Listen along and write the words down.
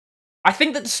I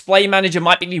think that Display Manager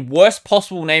might be the worst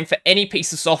possible name for any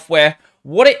piece of software.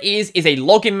 What it is a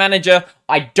login manager.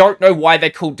 I don't know why they're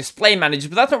called Display Managers,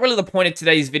 but that's not really the point of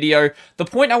today's video. The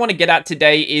point I want to get at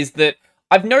today is that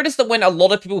I've noticed that when a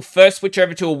lot of people first switch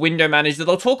over to a window manager,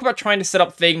 they'll talk about trying to set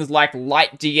up things like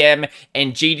LightDM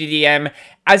and GDDM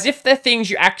as if they're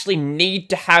things you actually need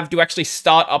to have to actually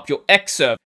start up your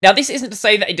XServer. Now, this isn't to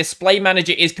say that a display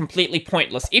manager is completely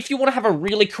pointless. If you want to have a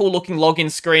really cool looking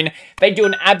login screen, they do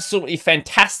an absolutely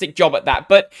fantastic job at that.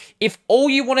 But if all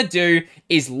you want to do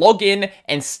is log in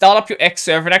and start up your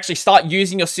XServer and actually start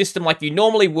using your system like you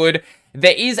normally would,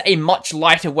 there is a much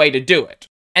lighter way to do it.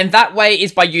 And that way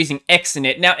is by using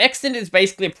Xinit. Now, Xinit is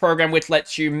basically a program which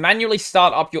lets you manually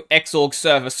start up your Xorg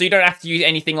server. So you don't have to use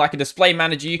anything like a display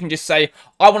manager. You can just say,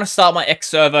 I want to start my X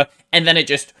server, and then it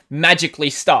just magically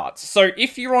starts. So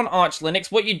if you're on Arch Linux,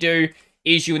 what you do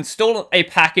is you install a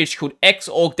package called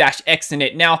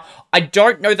xorg-xinit. Now, I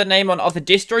don't know the name on other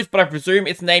distros, but I presume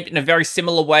it's named in a very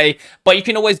similar way. But you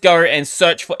can always go and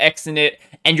search for Xinit,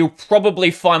 and you'll probably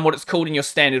find what it's called in your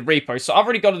standard repo. So I've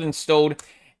already got it installed.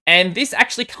 And this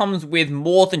actually comes with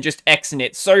more than just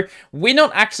Xinit. So we're not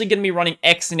actually going to be running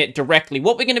Xinit directly.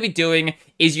 What we're going to be doing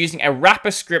is using a wrapper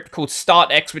script called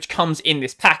Startx, which comes in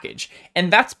this package.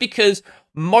 And that's because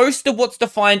most of what's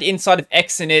defined inside of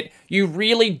Xinit, you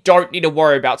really don't need to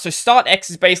worry about. So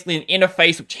Startx is basically an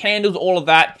interface which handles all of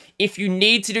that. If you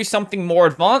need to do something more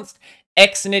advanced,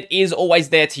 Xinit is always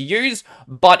there to use,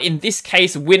 but in this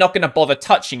case, we're not going to bother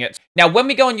touching it. Now, when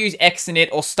we go and use Xinit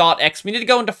or Startx, we need to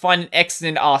go and define an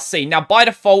Xinitrc. Now, by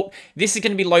default, this is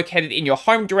going to be located in your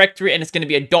home directory, and it's going to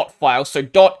be a dot file, so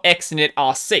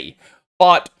 .xinitrc.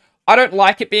 But I don't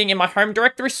like it being in my home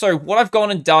directory, so what I've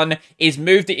gone and done is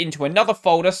moved it into another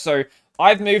folder. So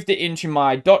I've moved it into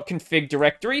my .config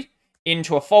directory,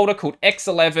 into a folder called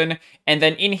X11, and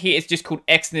then in here it's just called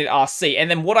Xinitrc.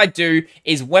 And then what I do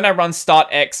is when I run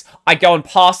Startx, I go and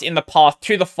pass in the path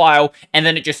to the file, and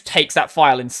then it just takes that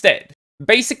file instead.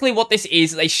 Basically what this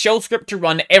is a shell script to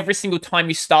run every single time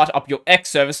you start up your X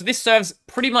server. So this serves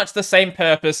pretty much the same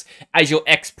purpose as your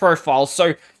X profile.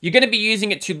 So you're going to be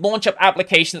using it to launch up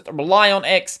applications that rely on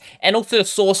X, and also to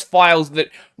source files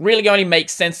that really only make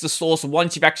sense to source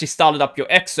once you've actually started up your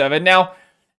X server. Now,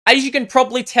 as you can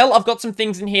probably tell, I've got some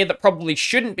things in here that probably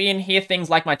shouldn't be in here, things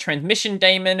like my transmission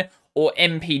daemon or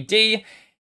MPD.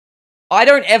 I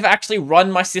don't ever actually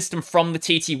run my system from the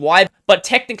TTY, but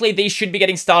technically these should be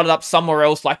getting started up somewhere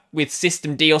else, like with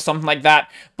systemd or something like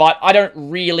that, but I don't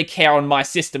really care on my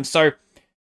system. So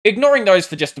ignoring those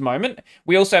for just a moment,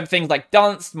 we also have things like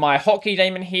Dunst, my hotkey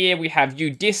daemon here, we have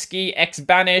udisky,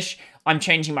 xbanish, I'm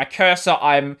changing my cursor,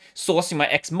 I'm sourcing my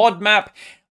xmod map.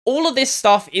 All of this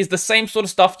stuff is the same sort of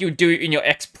stuff you would do in your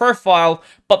X profile,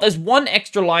 but there's one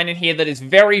extra line in here that is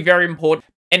very, very important.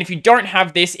 And if you don't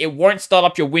have this, it won't start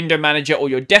up your window manager or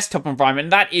your desktop environment.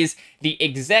 And that is the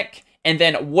exec and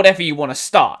then whatever you want to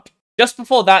start. Just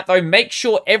before that, though, make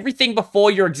sure everything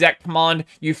before your exec command,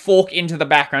 you fork into the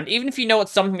background. Even if you know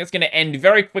it's something that's going to end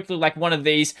very quickly like one of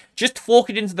these, just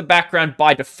fork it into the background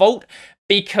by default.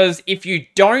 Because if you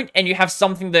don't, and you have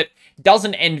something that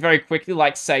doesn't end very quickly,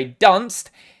 like, say, Dunst,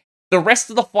 the rest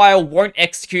of the file won't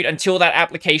execute until that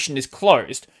application is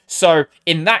closed. So,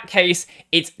 in that case,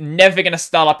 it's never going to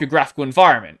start up your graphical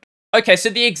environment. Okay, so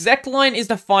the exec line is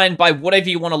defined by whatever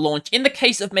you want to launch. In the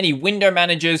case of many window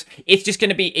managers, it's just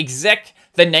going to be exec,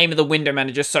 the name of the window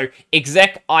manager. So,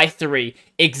 exec i3,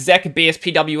 exec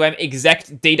bspwm, exec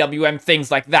dwm,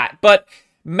 things like that. But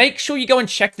make sure you go and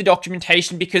check the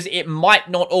documentation because it might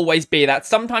not always be that.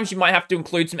 Sometimes you might have to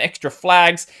include some extra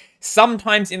flags.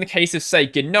 Sometimes in the case of, say,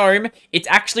 GNOME, it's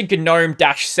actually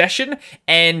GNOME-session,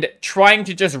 and trying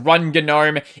to just run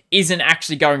GNOME isn't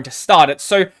actually going to start it.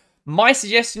 So my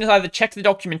suggestion is either check the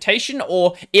documentation,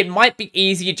 or it might be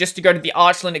easier just to go to the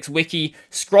Arch Linux wiki,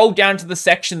 scroll down to the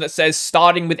section that says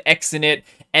starting with Xinit,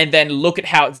 and then look at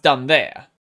how it's done there.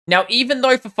 Now, even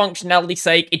though for functionality's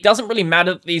sake, it doesn't really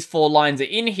matter that these 4 lines are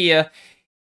in here,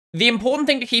 the important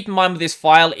thing to keep in mind with this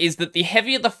file is that the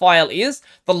heavier the file is,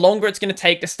 the longer it's going to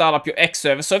take to start up your X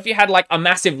server. So if you had like a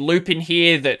massive loop in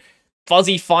here that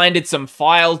fuzzy finded some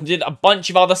files and did a bunch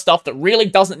of other stuff that really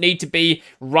doesn't need to be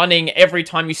running every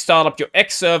time you start up your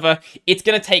X server, it's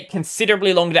going to take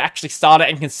considerably longer to actually start it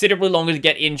and considerably longer to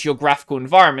get into your graphical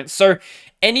environment. So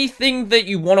anything that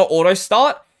you want to auto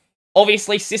start,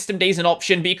 obviously, systemd is an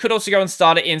option, but you could also go and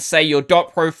start it in, say, your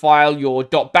dot profile, your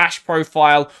dot bash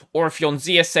profile, or if you're on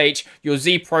ZSH, your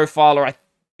Z profile, or I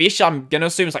fish. I'm going to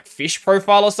assume it's like fish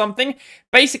profile or something.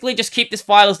 Basically, just keep this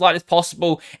file as light as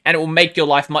possible, and it will make your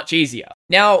life much easier.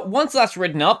 Now, once that's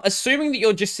written up, assuming that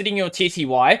you're just sitting in your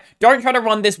TTY, don't try to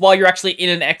run this while you're actually in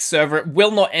an X server. It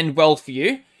will not end well for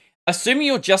you. Assuming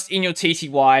you're just in your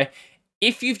TTY,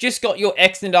 if you've just got your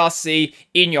Xinitrc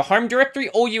in your home directory,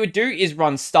 all you would do is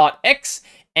run Startx,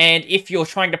 and if you're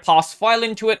trying to pass a file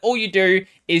into it, all you do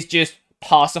is just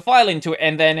pass a file into it,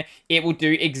 and then it will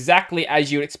do exactly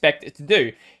as you would expect it to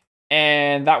do.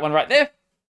 And that one right there.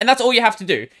 And that's all you have to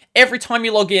do. Every time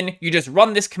you log in, you just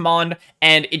run this command,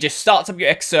 and it just starts up your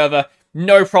X server,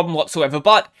 no problem whatsoever.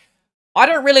 But I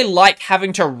don't really like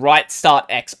having to write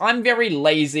Startx. I'm very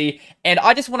lazy, and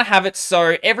I just want to have it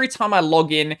so every time I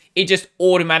log in, it just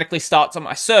automatically starts on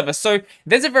my server. So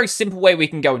there's a very simple way we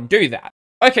can go and do that.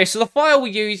 Okay, so the file we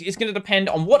use is going to depend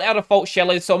on what our default shell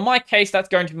is. So in my case, that's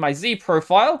going to be my Z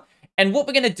profile. And what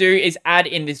we're going to do is add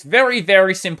in this very,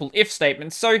 very simple if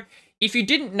statement. So if you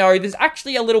didn't know, there's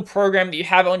actually a little program that you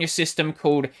have on your system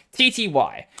called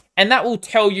TTY. And that will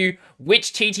tell you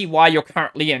which TTY you're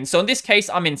currently in. So in this case,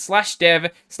 I'm in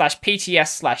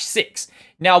 /dev/pts/6.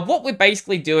 Now, what we're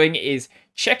basically doing is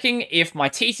checking if my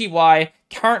TTY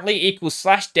currently equals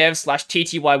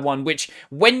 /dev/TTY1, which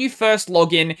when you first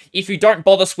log in, if you don't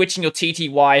bother switching your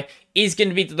TTY, is going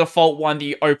to be the default one that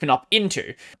you open up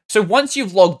into. So once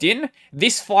you've logged in,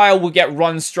 this file will get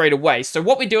run straight away. So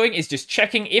what we're doing is just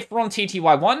checking if we're on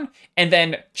TTY1, and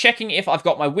then checking if I've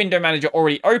got my window manager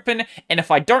already open, and if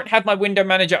I don't have my window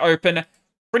manager open,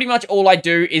 pretty much all I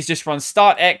do is just run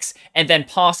Startx and then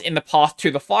pass in the path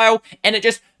to the file, and it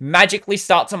just magically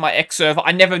starts on my X server.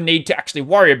 I never need to actually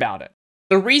worry about it.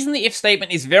 The reason the if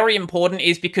statement is very important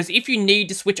is because if you need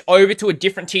to switch over to a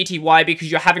different TTY because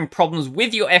you're having problems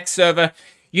with your X server,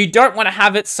 you don't want to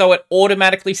have it so it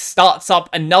automatically starts up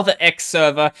another X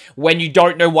server when you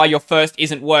don't know why your first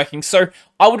isn't working. So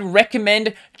I would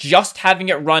recommend just having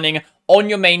it running on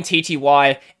your main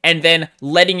TTY and then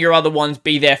letting your other ones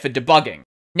be there for debugging.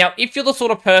 Now, if you're the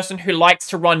sort of person who likes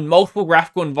to run multiple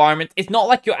graphical environments, it's not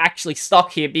like you're actually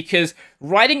stuck here, because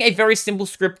writing a very simple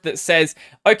script that says,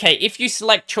 okay, if you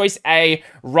select choice A,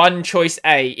 run choice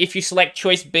A. If you select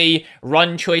choice B,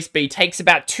 run choice B takes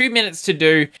about 2 minutes to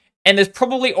do, and there's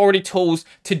probably already tools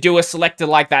to do a selector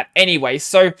like that anyway,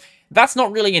 so that's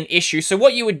not really an issue. So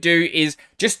what you would do is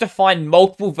just define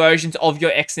multiple versions of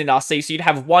your Xinitrc. So you'd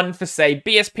have one for, say,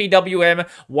 BSPWM,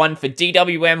 one for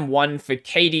DWM, one for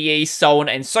KDE, so on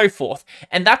and so forth.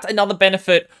 And that's another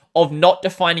benefit of not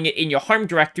defining it in your home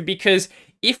directory, because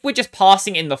if we're just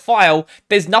passing in the file,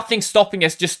 there's nothing stopping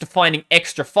us just defining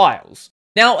extra files.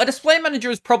 Now, a display manager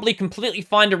is probably completely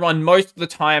fine to run most of the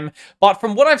time, but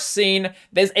from what I've seen,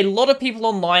 there's a lot of people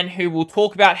online who will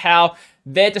talk about how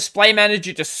their display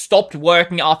manager just stopped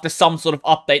working after some sort of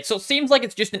update. So it seems like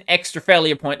it's just an extra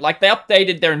failure point. Like they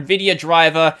updated their NVIDIA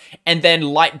driver and then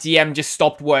LightDM just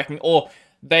stopped working, or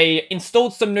they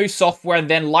installed some new software and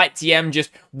then LightDM just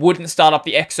wouldn't start up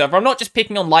the X server. I'm not just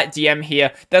picking on LightDM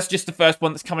here. That's just the first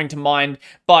one that's coming to mind.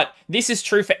 But this is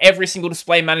true for every single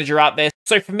display manager out there.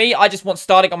 So for me, I just want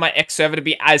starting on my X server to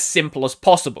be as simple as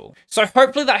possible. So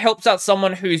hopefully that helps out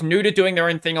someone who's new to doing their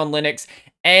own thing on Linux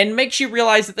and makes you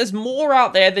realize that there's more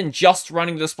out there than just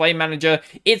running the display manager.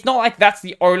 It's not like that's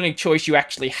the only choice you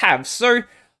actually have. So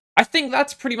I think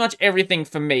that's pretty much everything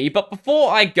for me, but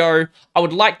before I go, I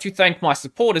would like to thank my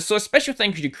supporters. So a special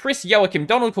thank you to Chris, Joachim,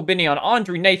 Donald Corbinian,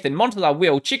 Andrew, Nathan, Montalar,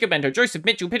 Will, Chickabento, Joseph,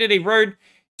 Mitchell, Pitty, Road,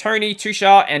 Tony,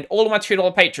 Tushar, and all of my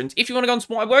 $2 patrons. If you want to go and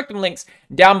support my work, the links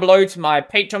down below to my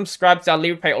Patreon, subscribe to our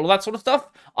LibrePay, all of that sort of stuff.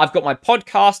 I've got my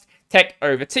podcast, Tech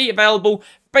Over Tea, available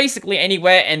basically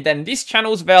anywhere, and then this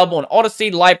channel is available on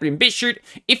Odyssey, Library, and BitChute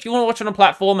if you want to watch on a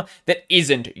platform that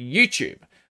isn't YouTube.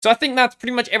 So I think that's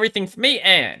pretty much everything for me,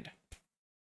 and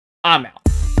I'm out.